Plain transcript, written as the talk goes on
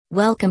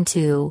Welcome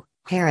to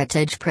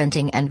Heritage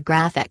Printing and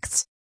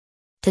Graphics.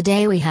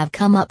 Today we have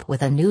come up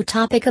with a new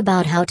topic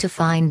about how to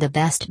find the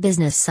best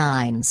business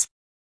signs.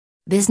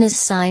 Business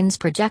signs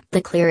project the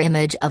clear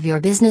image of your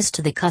business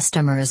to the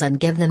customers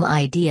and give them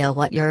idea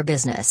what your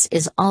business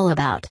is all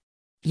about.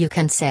 You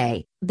can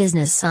say,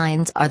 business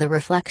signs are the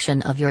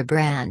reflection of your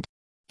brand.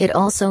 It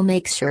also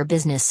makes your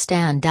business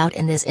stand out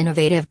in this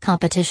innovative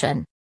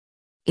competition.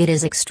 It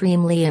is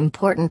extremely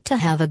important to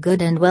have a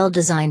good and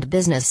well-designed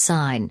business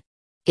sign.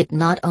 It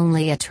not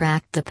only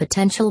attract the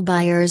potential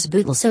buyers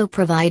but also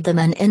provide them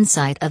an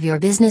insight of your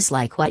business,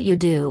 like what you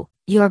do,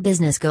 your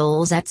business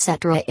goals,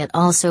 etc. It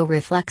also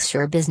reflects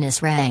your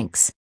business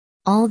ranks.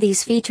 All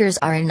these features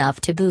are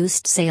enough to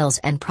boost sales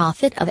and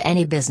profit of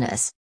any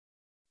business.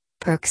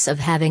 Perks of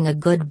having a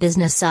good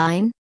business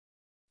sign?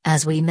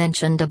 As we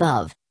mentioned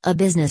above, a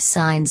business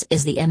sign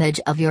is the image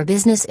of your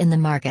business in the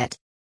market.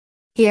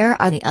 Here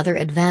are the other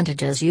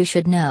advantages you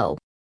should know.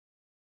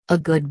 A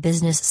good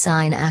business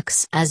sign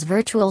acts as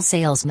virtual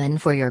salesman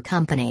for your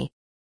company.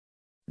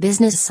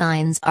 Business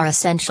signs are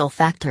essential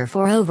factor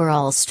for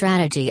overall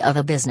strategy of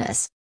a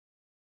business.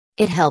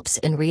 It helps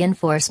in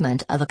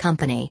reinforcement of a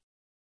company.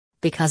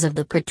 Because of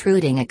the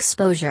protruding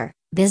exposure,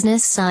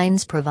 business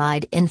signs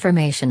provide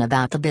information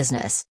about the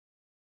business.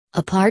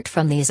 Apart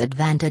from these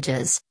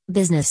advantages,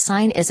 business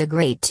sign is a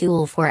great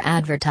tool for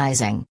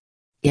advertising.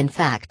 In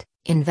fact,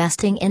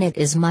 investing in it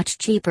is much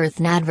cheaper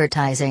than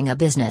advertising a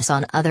business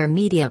on other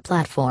media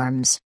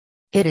platforms.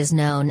 It is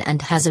known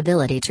and has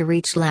ability to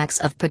reach lakhs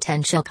of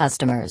potential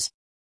customers.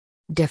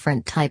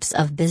 Different types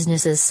of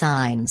businesses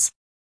signs.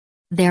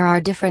 There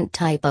are different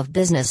type of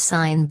business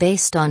sign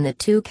based on the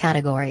two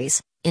categories,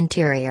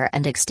 interior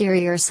and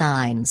exterior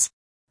signs.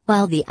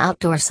 While the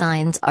outdoor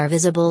signs are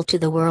visible to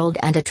the world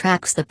and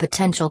attracts the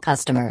potential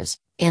customers,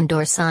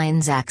 indoor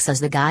signs acts as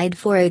the guide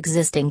for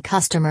existing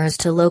customers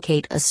to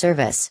locate a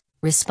service,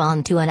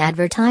 respond to an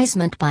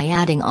advertisement by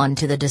adding on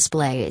to the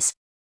displays.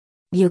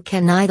 You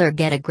can either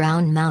get a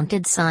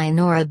ground-mounted sign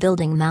or a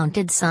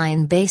building-mounted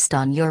sign based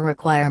on your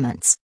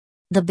requirements.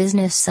 The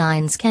business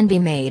signs can be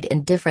made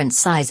in different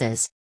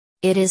sizes.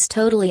 It is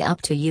totally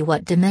up to you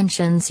what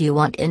dimensions you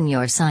want in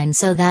your sign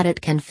so that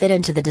it can fit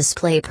into the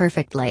display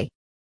perfectly.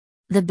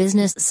 The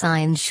business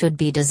sign should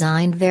be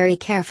designed very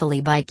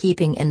carefully by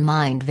keeping in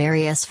mind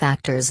various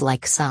factors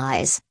like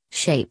size,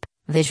 shape,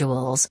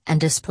 visuals,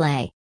 and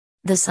display.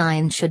 The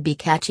sign should be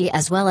catchy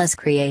as well as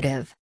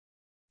creative.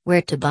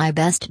 Where to buy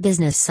best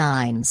business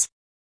signs?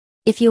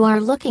 If you are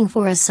looking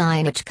for a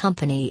signage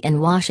company in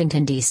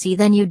Washington, D.C.,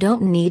 then you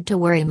don't need to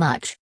worry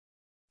much.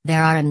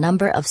 There are a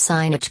number of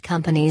signage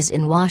companies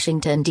in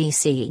Washington,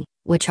 D.C.,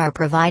 which are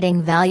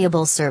providing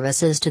valuable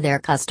services to their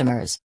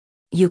customers.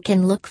 You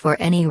can look for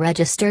any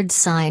registered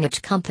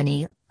signage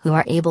company who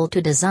are able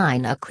to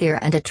design a clear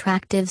and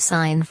attractive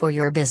sign for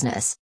your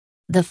business.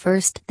 The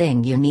first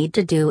thing you need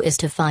to do is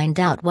to find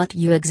out what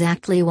you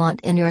exactly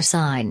want in your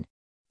sign.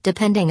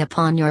 Depending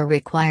upon your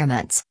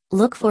requirements,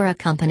 look for a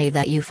company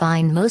that you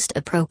find most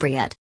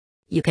appropriate.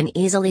 You can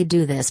easily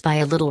do this by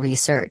a little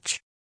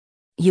research.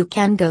 You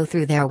can go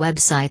through their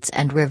websites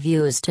and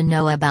reviews to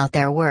know about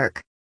their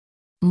work.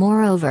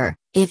 Moreover,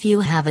 if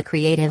you have a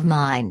creative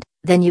mind,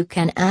 then you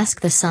can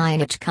ask the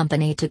signage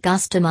company to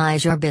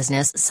customize your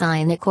business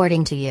sign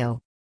according to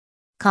you.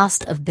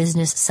 Cost of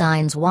business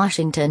signs,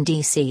 Washington,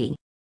 D.C.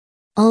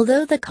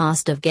 Although the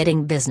cost of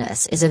getting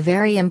business is a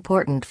very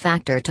important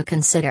factor to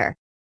consider,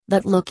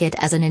 but look it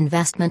as an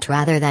investment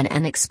rather than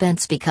an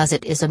expense because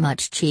it is a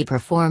much cheaper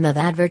form of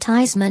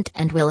advertisement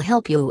and will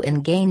help you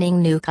in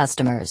gaining new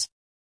customers.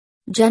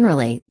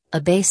 Generally,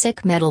 a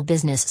basic metal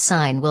business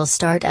sign will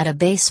start at a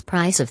base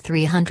price of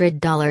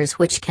 $300,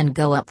 which can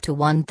go up to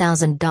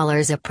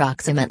 $1,000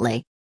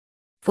 approximately.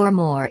 For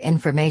more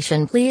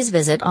information, please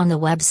visit on the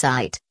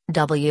website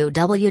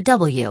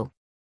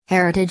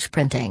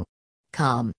www.heritageprinting.com.